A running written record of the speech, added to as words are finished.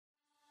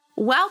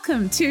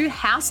Welcome to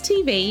House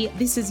TV.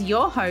 This is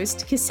your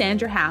host,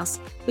 Cassandra House,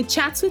 with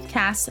Chats with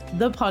Cass,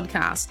 the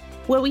podcast,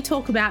 where we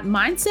talk about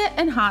mindset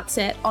and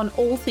heartset on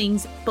all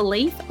things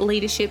belief,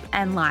 leadership,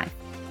 and life.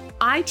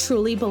 I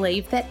truly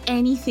believe that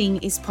anything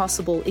is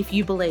possible if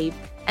you believe.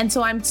 And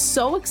so I'm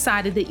so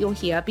excited that you're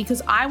here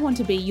because I want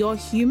to be your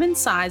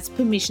human-sized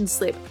permission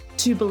slip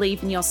to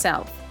believe in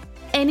yourself.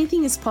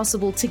 Anything is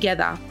possible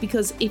together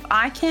because if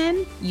I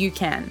can, you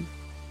can.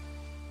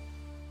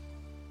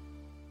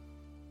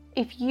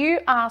 If you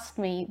ask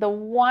me the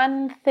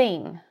one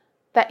thing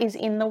that is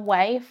in the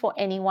way for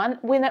anyone,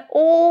 when it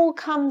all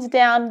comes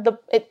down,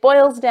 it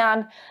boils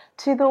down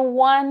to the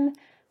one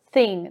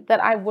thing that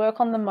I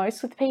work on the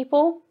most with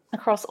people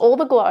across all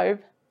the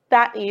globe,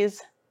 that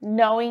is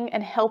knowing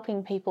and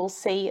helping people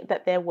see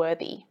that they're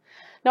worthy.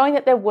 Knowing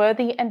that they're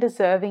worthy and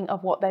deserving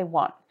of what they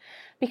want.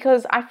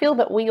 Because I feel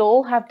that we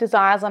all have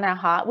desires on our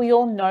heart. We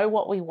all know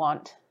what we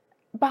want.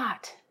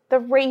 But the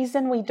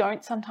reason we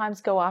don't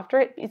sometimes go after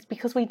it is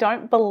because we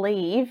don't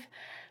believe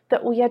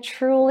that we are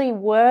truly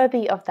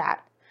worthy of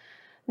that.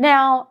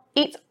 Now,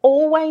 it's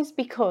always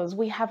because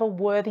we have a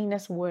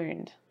worthiness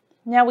wound.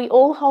 Now, we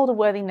all hold a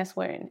worthiness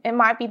wound. It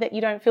might be that you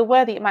don't feel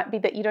worthy. It might be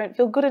that you don't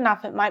feel good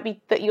enough. It might be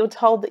that you're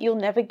told that you'll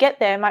never get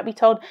there. It might be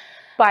told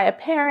by a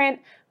parent,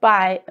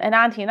 by an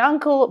auntie and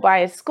uncle, by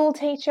a school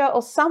teacher,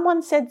 or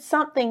someone said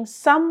something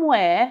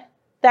somewhere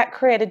that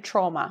created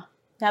trauma.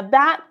 Now,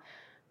 that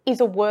is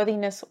a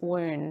worthiness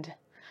wound.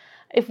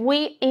 If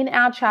we in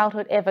our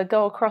childhood ever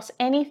go across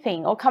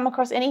anything or come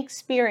across any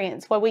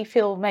experience where we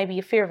feel maybe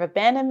a fear of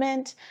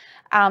abandonment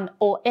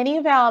or any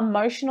of our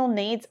emotional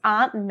needs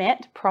aren't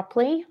met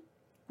properly,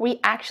 we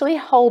actually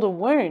hold a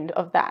wound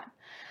of that.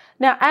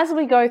 Now, as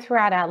we go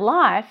throughout our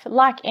life,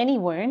 like any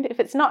wound, if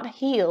it's not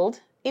healed,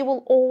 it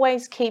will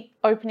always keep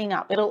opening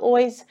up. It'll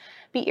always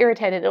be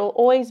irritated. It'll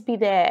always be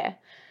there.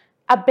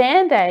 A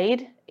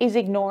Band-Aid is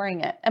ignoring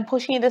it and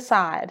pushing it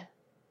aside.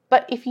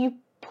 But if you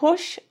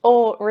push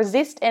or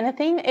resist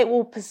anything, it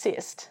will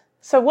persist.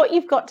 So what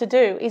you've got to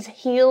do is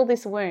heal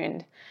this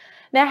wound.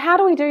 Now, how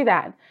do we do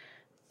that?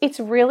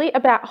 It's really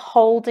about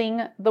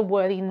holding the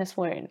worthiness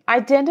wound,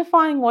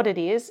 identifying what it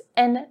is,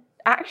 and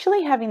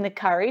actually having the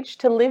courage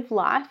to live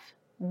life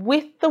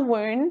with the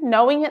wound,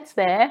 knowing it's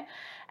there,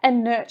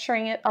 and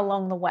nurturing it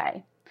along the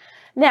way.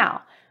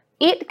 Now,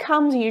 it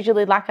comes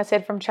usually, like I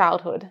said, from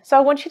childhood. So I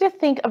want you to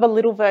think of a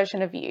little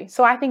version of you.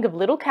 So I think of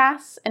little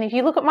Cass, and if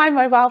you look at my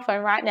mobile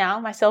phone right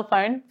now, my cell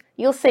phone,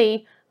 you'll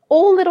see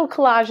all little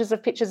collages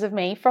of pictures of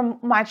me from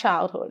my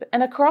childhood.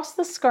 And across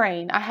the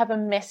screen, I have a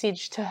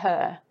message to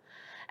her.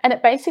 And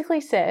it basically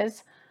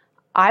says,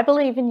 I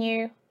believe in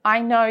you,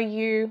 I know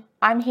you,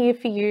 I'm here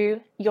for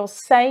you, you're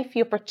safe,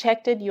 you're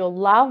protected, you're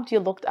loved,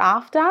 you're looked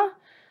after.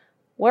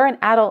 We're an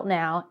adult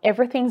now,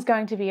 everything's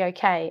going to be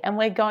okay, and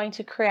we're going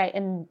to create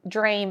and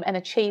dream and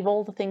achieve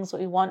all the things that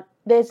we want.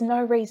 There's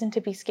no reason to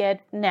be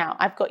scared now.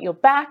 I've got your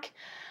back,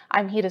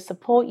 I'm here to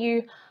support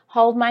you,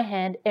 hold my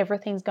hand,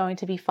 everything's going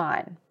to be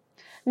fine.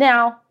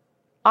 Now,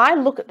 I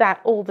look at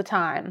that all the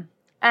time,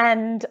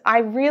 and I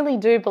really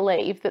do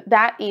believe that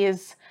that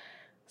is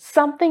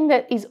something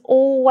that is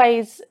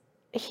always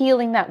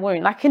healing that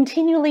wound, like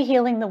continually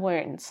healing the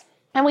wounds.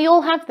 And we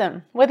all have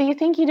them, whether you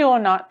think you do or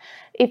not.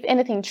 If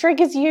anything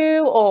triggers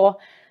you or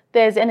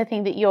there's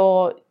anything that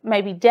you're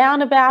maybe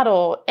down about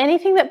or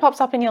anything that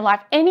pops up in your life,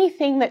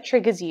 anything that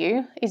triggers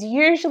you is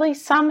usually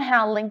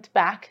somehow linked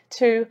back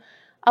to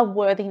a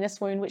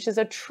worthiness wound, which is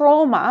a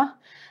trauma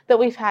that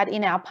we've had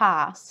in our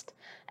past.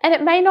 And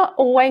it may not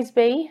always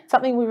be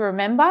something we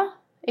remember.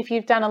 If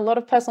you've done a lot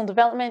of personal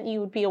development, you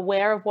would be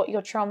aware of what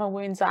your trauma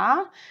wounds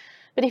are.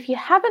 But if you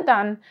haven't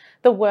done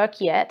the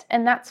work yet,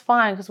 and that's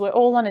fine because we're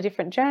all on a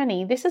different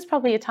journey, this is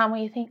probably a time where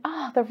you think,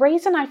 the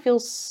reason I feel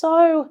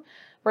so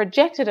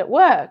rejected at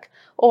work,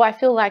 or I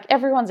feel like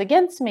everyone's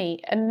against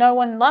me and no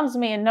one loves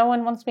me and no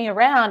one wants me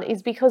around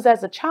is because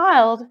as a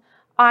child,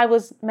 I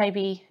was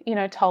maybe,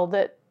 told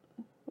that,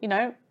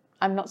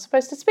 I'm not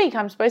supposed to speak.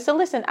 I'm supposed to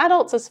listen.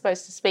 Adults are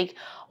supposed to speak,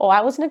 or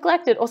I was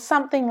neglected or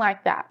something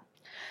like that.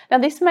 Now,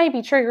 this may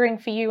be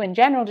triggering for you in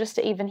general just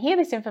to even hear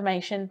this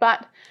information,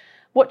 but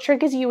what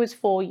triggers you is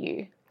for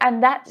you.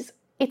 And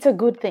it's a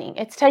good thing.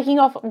 It's taking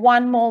off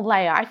one more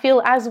layer. I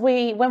feel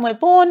when we're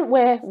born,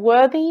 we're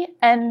worthy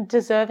and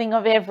deserving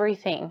of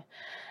everything.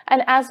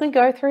 And as we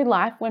go through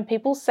life, when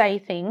people say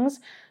things,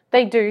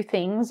 they do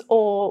things,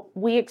 or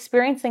we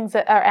experience things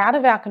that are out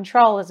of our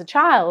control as a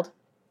child,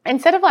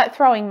 instead of like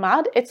throwing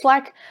mud, it's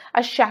like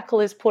a shackle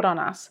is put on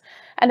us.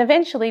 And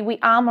eventually we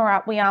armor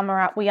up.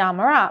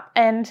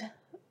 And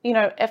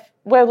if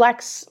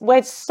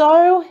we're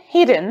so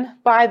hidden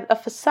by a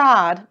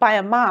facade, by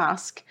a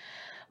mask,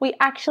 we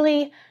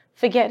actually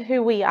forget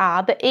who we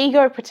are. The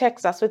ego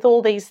protects us with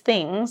all these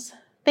things,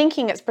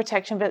 thinking it's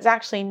protection, but it's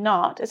actually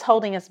not. It's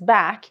holding us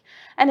back.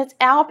 And it's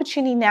our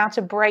opportunity now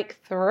to break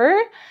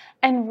through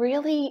and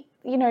really,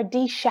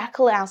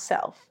 de-shackle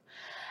ourselves.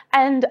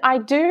 And I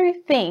do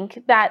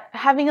think that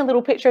having a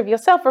little picture of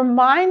yourself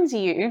reminds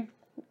you,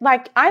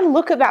 like I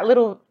look at that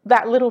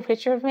little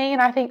picture of me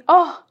and I think,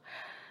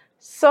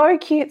 so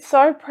cute,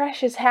 so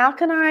precious. How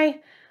can I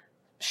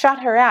shut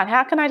her out?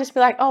 How can I just be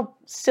like, oh,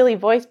 silly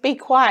voice, be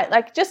quiet?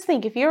 Like, just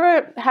think, if you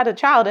had a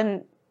child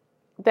and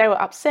they were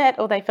upset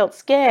or they felt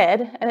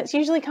scared, and it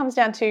usually comes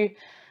down to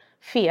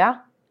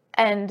fear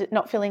and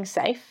not feeling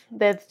safe.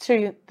 They're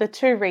the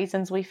two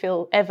reasons we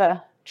feel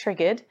ever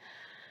triggered.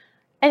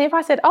 And if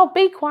I said, oh,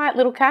 be quiet,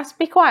 little Cass,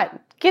 be quiet,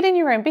 get in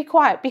your room, be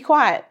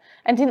quiet,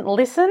 and didn't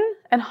listen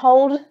and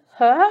hold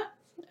her,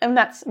 and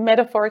that's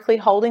metaphorically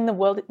holding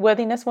the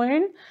worthiness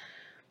wound,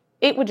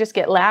 it would just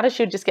get louder.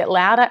 She would just get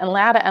louder and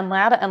louder and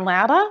louder and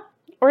louder.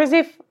 Whereas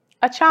if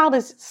a child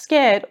is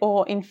scared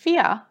or in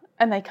fear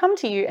and they come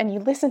to you and you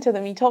listen to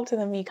them, you talk to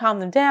them, you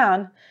calm them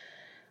down,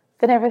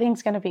 then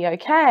everything's going to be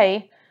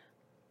okay.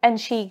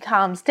 And she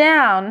calms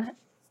down,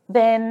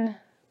 then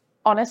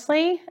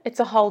honestly,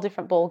 it's a whole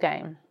different ball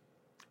game.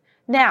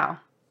 Now,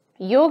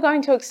 you're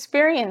going to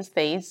experience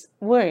these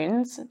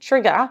wounds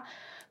trigger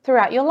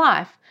throughout your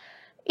life.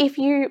 If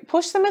you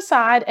push them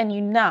aside and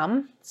you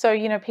numb, so,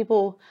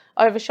 people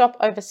overshop,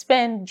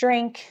 overspend,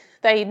 drink,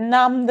 they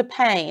numb the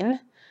pain,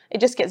 it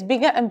just gets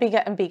bigger and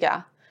bigger and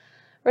bigger.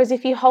 Whereas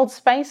if you hold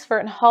space for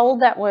it and hold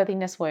that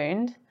worthiness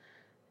wound,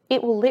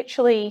 it will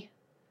literally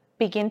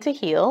begin to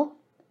heal.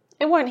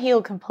 It won't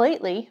heal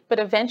completely, but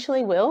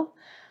eventually will.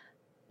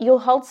 You'll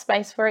hold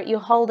space for it, you'll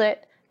hold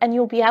it, and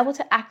you'll be able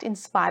to act in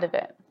spite of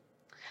it.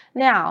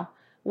 Now,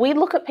 we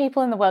look at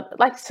people in the world,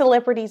 like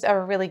celebrities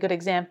are a really good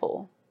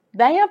example.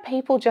 They are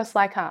people just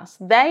like us.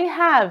 They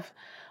have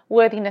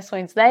worthiness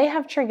wounds, they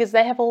have triggers,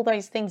 they have all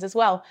those things as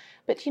well.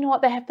 But you know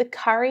what? They have the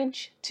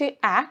courage to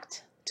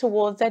act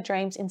towards their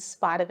dreams in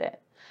spite of it.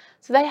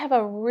 So they have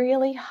a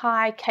really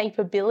high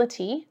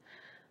capability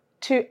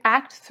to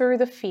act through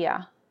the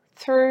fear,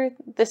 through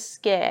the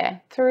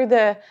scare, through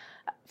the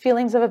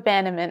feelings of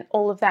abandonment,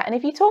 all of that. And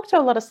if you talk to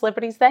a lot of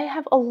celebrities, they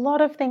have a lot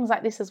of things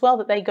like this as well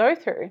that they go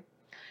through.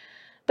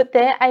 But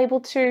they're able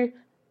to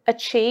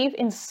achieve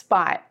in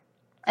spite.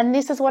 And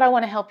this is what I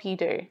want to help you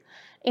do.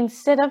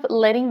 Instead of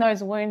letting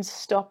those wounds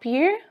stop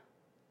you,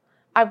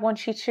 I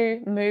want you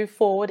to move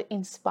forward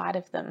in spite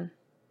of them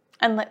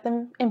and let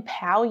them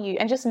empower you.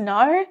 And just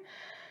know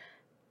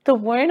the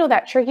wound or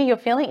that trigger you're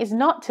feeling is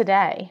not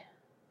today.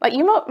 Like,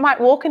 you might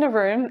walk in a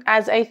room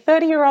as a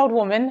 30-year-old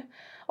woman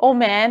or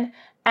man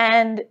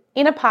and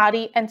in a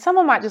party, and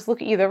someone might just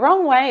look at you the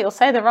wrong way or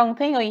say the wrong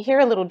thing, or you hear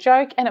a little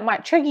joke and it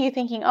might trigger you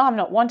thinking, oh, I'm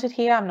not wanted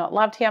here, I'm not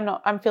loved here,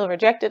 I'm feel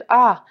rejected.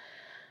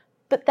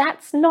 But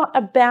that's not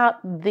about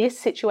this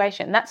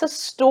situation. That's a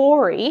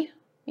story.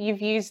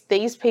 You've used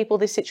these people,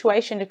 this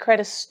situation, to create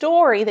a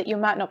story that you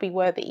might not be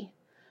worthy.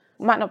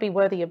 Might not be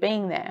worthy of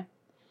being there.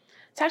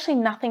 It's actually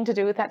nothing to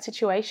do with that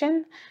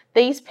situation.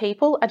 These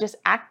people are just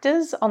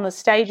actors on the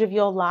stage of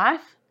your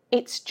life.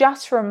 It's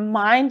just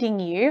reminding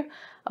you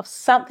of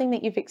something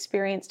that you've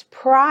experienced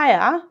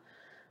prior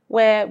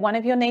where one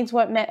of your needs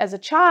weren't met as a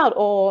child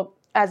or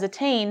as a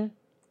teen,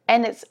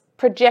 and it's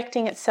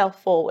projecting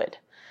itself forward.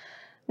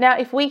 Now,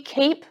 if we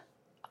keep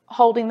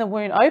holding the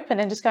wound open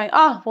and just going,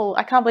 oh, well,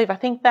 I can't believe I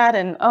think that,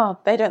 and oh,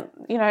 they don't,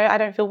 I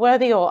don't feel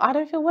worthy, or I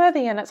don't feel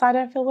worthy, and it's I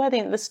don't feel worthy,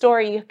 and the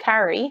story you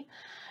carry,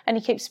 and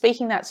you keep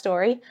speaking that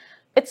story,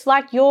 it's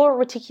like your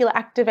reticular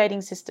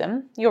activating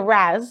system, your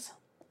RAS,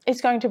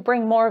 is going to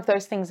bring more of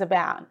those things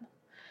about.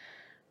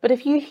 But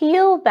if you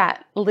heal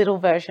that little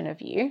version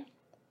of you,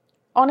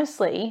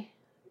 honestly,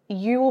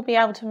 you will be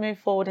able to move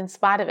forward in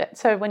spite of it.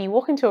 So when you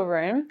walk into a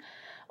room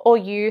or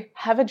you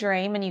have a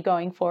dream and you're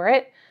going for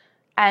it,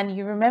 and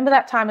you remember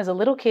that time as a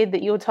little kid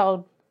that you were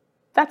told,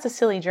 that's a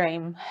silly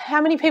dream.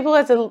 How many people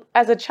as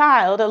a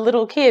child, a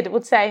little kid,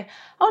 would say,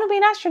 I want to be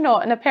an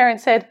astronaut, and a parent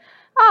said,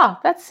 oh,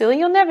 that's silly,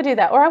 you'll never do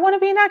that. Or I want to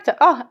be an actor.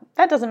 Oh,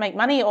 that doesn't make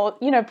money. Or,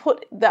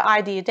 put the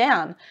idea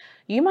down.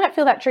 You might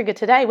feel that trigger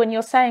today when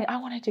you're saying, I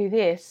want to do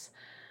this.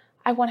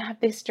 I want to have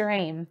this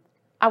dream.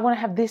 I want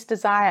to have this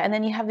desire. And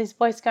then you have this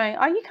voice going,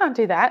 oh, you can't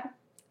do that.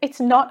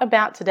 It's not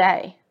about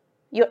today.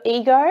 Your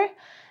ego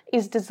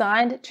is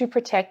designed to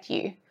protect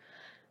you.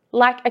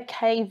 Like a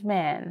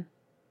caveman.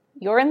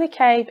 You're in the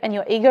cave and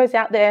your ego's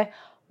out there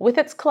with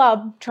its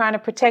club trying to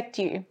protect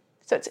you.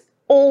 So it's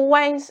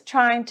always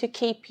trying to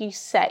keep you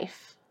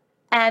safe.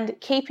 And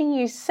keeping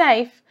you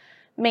safe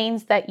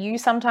means that you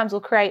sometimes will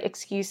create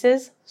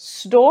excuses,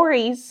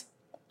 stories,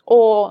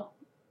 or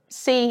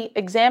see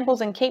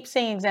examples and keep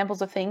seeing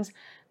examples of things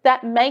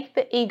that make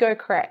the ego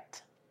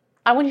correct.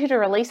 I want you to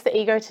release the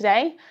ego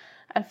today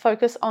and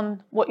focus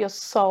on what your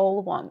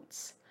soul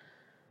wants.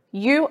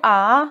 You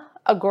are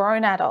a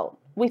grown adult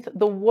with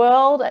the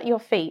world at your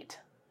feet.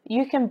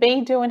 You can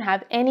be, do, and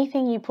have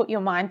anything you put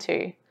your mind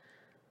to.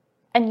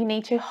 And you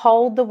need to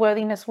hold the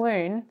worthiness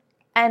wound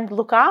and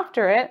look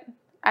after it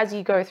as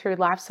you go through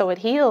life so it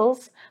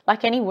heals.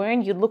 Like any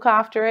wound, you'd look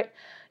after it,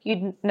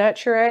 you'd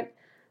nurture it.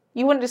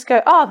 You wouldn't just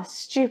go, oh, the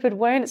stupid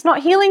wound, it's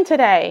not healing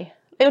today.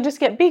 It'll just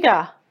get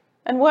bigger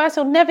and worse,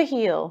 it'll never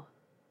heal.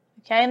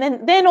 Okay,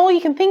 and then all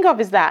you can think of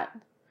is that.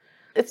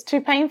 It's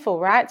too painful,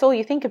 right? It's all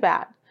you think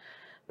about.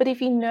 But if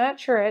you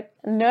nurture it,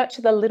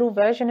 nurture the little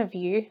version of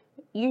you,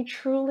 you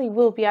truly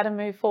will be able to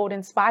move forward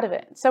in spite of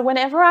it. So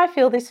whenever I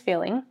feel this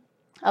feeling,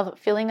 a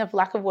feeling of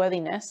lack of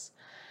worthiness,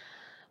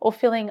 or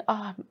feeling,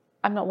 oh,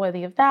 I'm not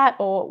worthy of that,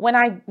 or when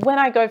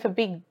I go for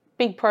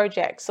big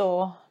projects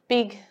or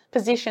big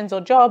positions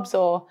or jobs,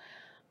 or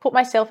put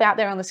myself out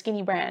there on the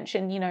skinny branch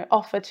and,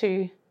 offer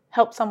to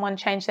help someone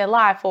change their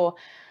life, or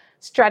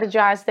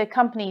strategize their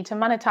company to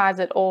monetize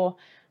it, or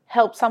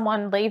help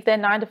someone leave their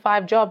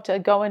 9-to-5 job to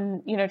go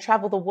and,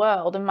 travel the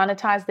world and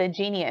monetize their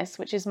genius,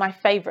 which is my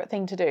favorite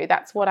thing to do.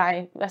 That's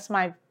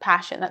my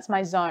passion. That's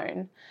my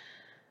zone.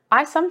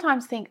 I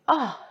sometimes think,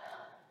 oh,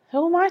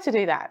 who am I to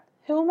do that?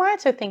 Who am I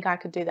to think I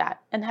could do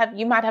that? And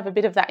you might have a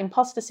bit of that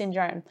imposter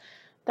syndrome.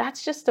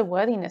 That's just a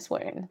worthiness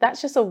wound.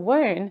 That's just a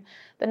wound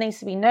that needs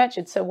to be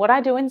nurtured. So what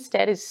I do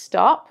instead is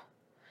stop,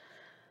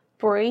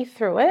 breathe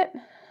through it.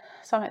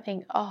 So I might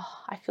think, oh,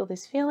 I feel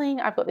this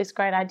feeling. I've got this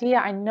great idea.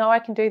 I know I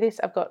can do this.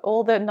 I've got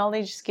all the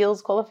knowledge,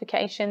 skills,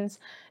 qualifications,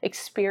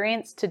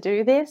 experience to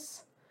do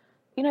this.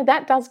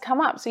 That does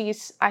come up. So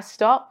I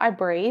stop, I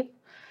breathe,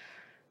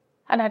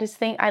 and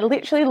I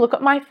literally look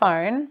at my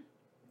phone.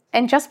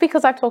 And just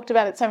because I've talked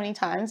about it so many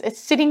times, it's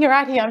sitting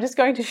right here. I'm just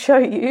going to show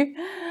you.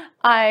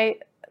 I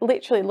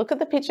literally look at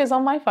the pictures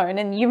on my phone,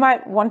 and you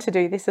might want to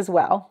do this as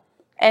well.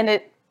 And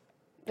it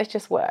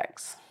just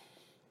works.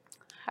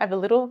 I have a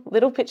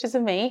little pictures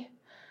of me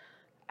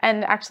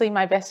and actually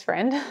my best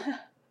friend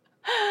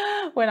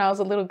when I was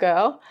a little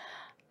girl.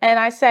 And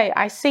I say,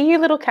 I see you,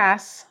 little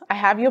Cass. I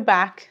have your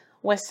back.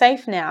 We're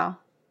safe now.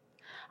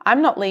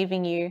 I'm not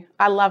leaving you.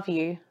 I love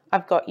you.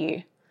 I've got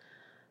you.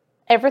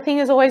 Everything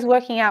is always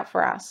working out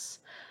for us.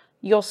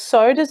 You're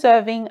so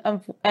deserving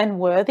and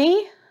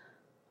worthy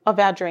of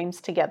our dreams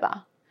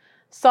together.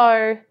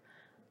 So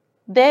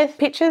there's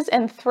pictures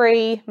and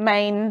 3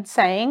 main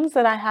sayings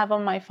that I have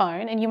on my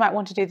phone, and you might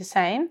want to do the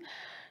same.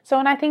 So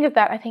when I think of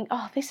that, I think,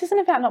 oh, this isn't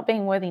about not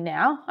being worthy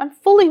now. I'm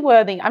fully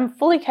worthy. I'm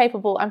fully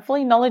capable. I'm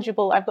fully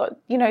knowledgeable. I've got,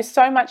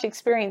 so much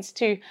experience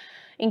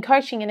in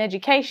coaching and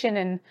education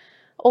and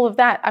all of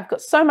that. I've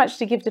got so much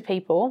to give to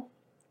people.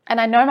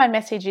 And I know my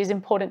message is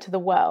important to the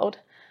world.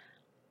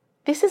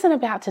 This isn't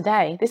about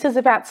today. This is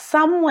about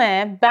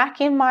somewhere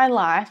back in my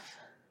life,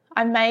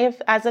 I may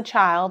have, as a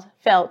child,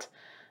 felt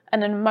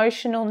an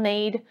emotional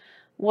need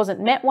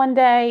wasn't met one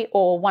day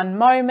or one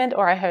moment,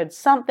 or I heard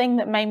something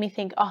that made me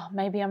think, oh,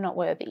 maybe I'm not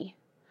worthy.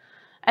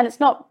 And it's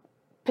not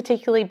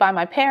particularly by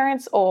my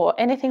parents or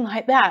anything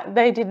like that.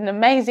 They did an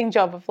amazing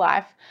job of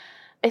life.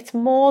 It's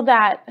more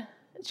that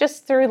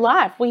just through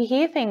life, we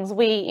hear things,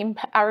 we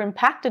are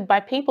impacted by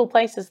people,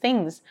 places,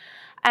 things,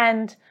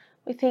 and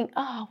we think,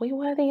 oh, are we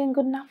worthy and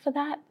good enough for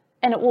that?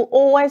 And it will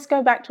always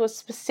go back to a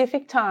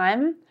specific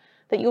time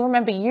that you'll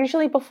remember,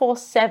 usually before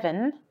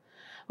 7.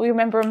 We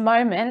remember a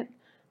moment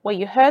where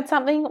you heard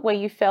something, where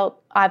you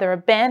felt either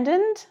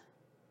abandoned,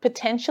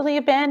 potentially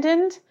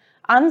abandoned,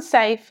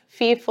 unsafe,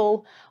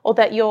 fearful, or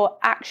that your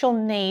actual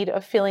need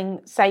of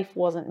feeling safe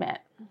wasn't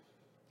met.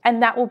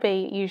 And that will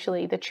be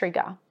usually the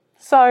trigger.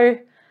 So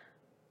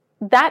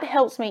that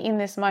helps me in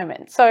this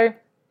moment. So if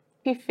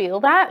you feel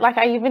that, like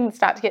I even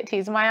start to get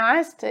tears in my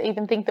eyes to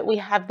even think that we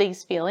have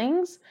these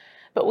feelings,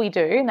 but we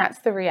do, and that's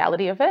the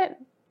reality of it.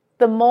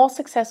 The more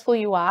successful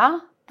you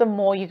are, the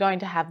more you're going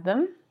to have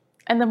them,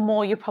 and the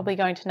more you're probably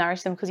going to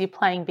nourish them because you're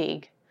playing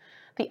big.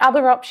 The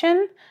other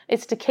option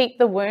is to keep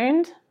the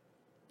wound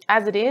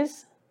as it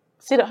is,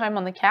 sit at home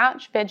on the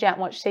couch, veg out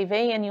and watch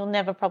TV, and you'll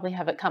never probably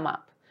have it come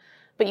up,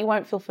 but you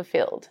won't feel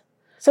fulfilled.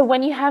 So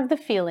when you have the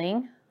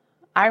feeling,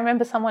 I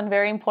remember someone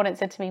very important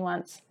said to me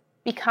once,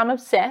 become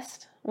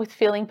obsessed with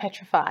feeling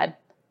petrified.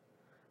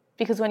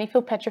 Because when you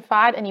feel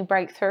petrified and you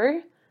break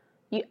through,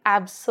 you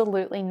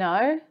absolutely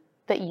know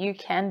that you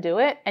can do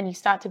it, and you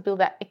start to build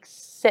that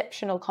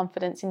exceptional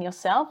confidence in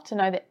yourself to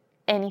know that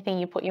anything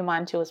you put your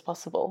mind to is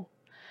possible.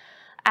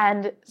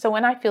 And so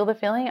when I feel the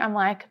feeling, I'm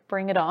like,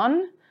 bring it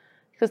on,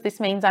 because this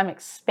means I'm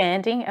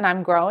expanding and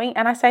I'm growing.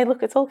 And I say,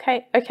 look, it's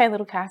okay,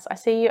 little Cass, I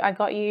see you, I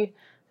got you,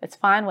 it's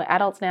fine, we're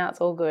adults now,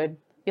 it's all good,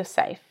 you're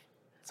safe.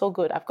 It's all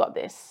good, I've got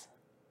this.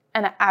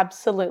 And I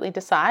absolutely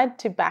decide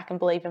to back and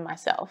believe in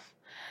myself.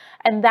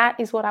 And that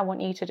is what I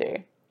want you to do.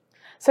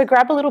 So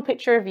grab a little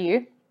picture of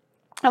you.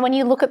 And when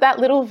you look at that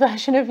little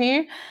version of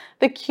you,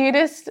 the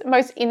cutest,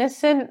 most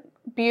innocent,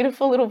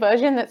 beautiful little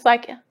version that's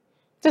like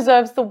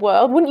deserves the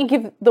world. Wouldn't you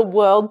give the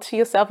world to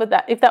yourself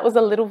if that was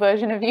a little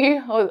version of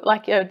you, or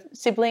like a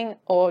sibling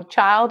or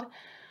child?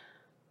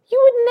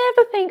 You would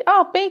never think,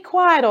 oh, be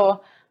quiet,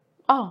 or,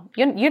 oh,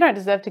 you don't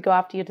deserve to go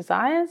after your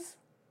desires.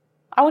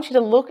 I want you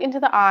to look into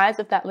the eyes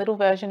of that little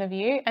version of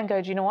you and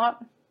go, do you know what?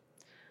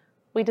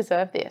 We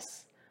deserve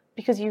this,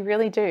 because you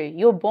really do.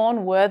 You're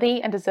born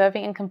worthy and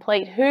deserving and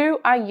complete. Who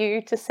are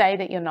you to say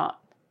that you're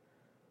not?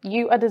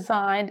 You are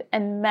designed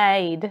and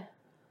made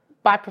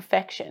by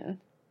perfection,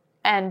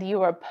 and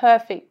you are a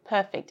perfect,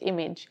 perfect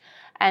image,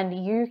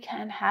 and you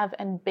can have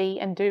and be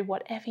and do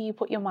whatever you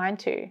put your mind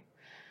to.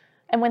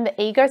 And when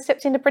the ego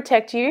steps in to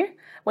protect you,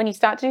 when you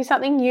start to do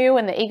something new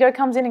and the ego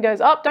comes in and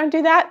goes, oh, don't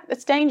do that,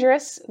 it's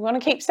dangerous, we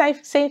want to keep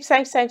safe, safe,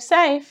 safe, safe,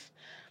 safe,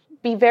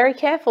 be very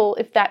careful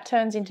if that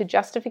turns into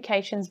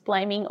justifications,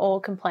 blaming,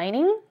 or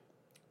complaining,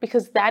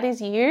 because that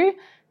is you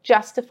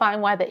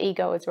justifying why the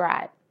ego is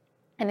right.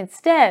 And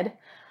instead,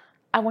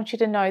 I want you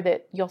to know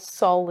that your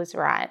soul is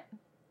right.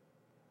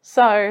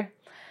 So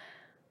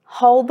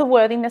hold the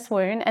worthiness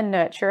wound and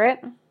nurture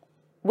it.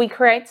 We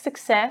create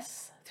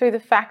success through the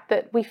fact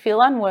that we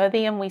feel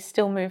unworthy and we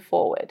still move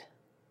forward.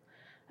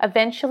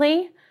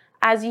 Eventually,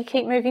 as you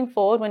keep moving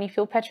forward, when you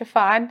feel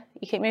petrified,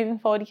 you keep moving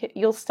forward,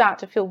 you'll start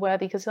to feel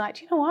worthy because you're like,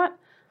 do you know what?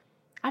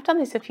 I've done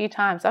this a few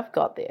times. I've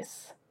got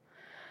this.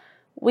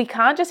 We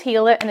can't just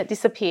heal it and it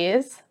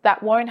disappears.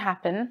 That won't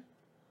happen.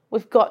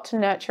 We've got to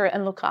nurture it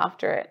and look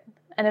after it.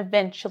 And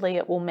eventually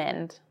it will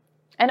mend.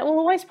 And it will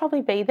always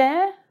probably be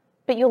there,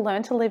 but you'll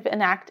learn to live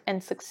and act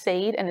and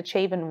succeed and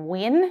achieve and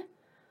win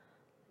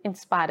in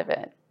spite of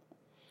it.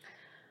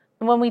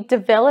 And when we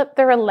develop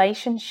the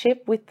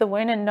relationship with the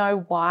wound and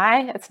know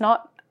why, it's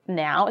not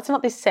now, it's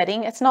not this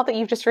setting, it's not that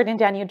you've just written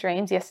down your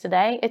dreams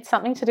yesterday, it's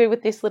something to do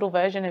with this little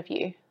version of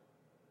you.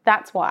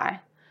 That's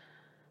why.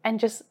 And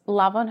just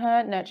love on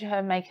her, nurture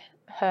her, make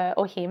her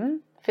or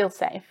him feel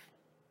safe.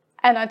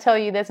 And I tell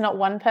you, there's not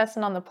one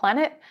person on the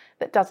planet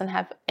that doesn't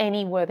have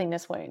any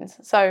worthiness wounds.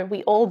 So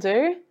we all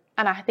do.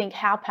 And I think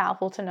how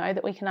powerful to know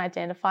that we can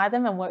identify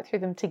them and work through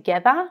them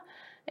together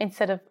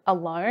instead of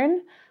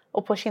alone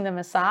or pushing them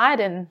aside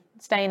and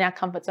stay in our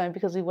comfort zone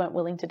because we weren't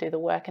willing to do the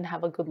work and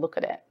have a good look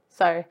at it.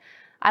 So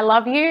I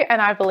love you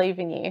and I believe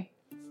in you.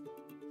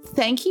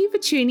 Thank you for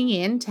tuning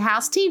in to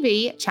House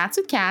TV Chats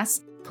with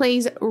Cass.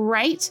 Please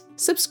rate,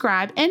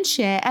 subscribe, and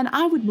share. And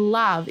I would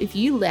love if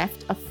you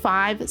left a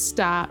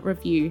 5-star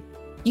review.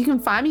 You can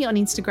find me on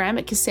Instagram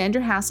at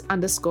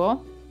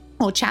CassandraHouse_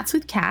 or Chats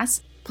with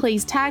Cass.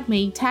 Please tag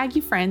me, tag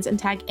your friends, and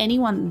tag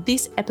anyone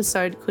this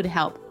episode could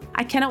help.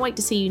 I cannot wait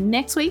to see you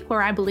next week,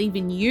 where I believe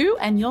in you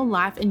and your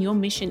life and your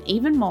mission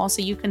even more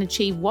so you can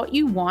achieve what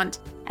you want.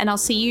 And I'll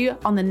see you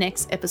on the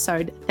next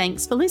episode.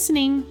 Thanks for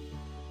listening.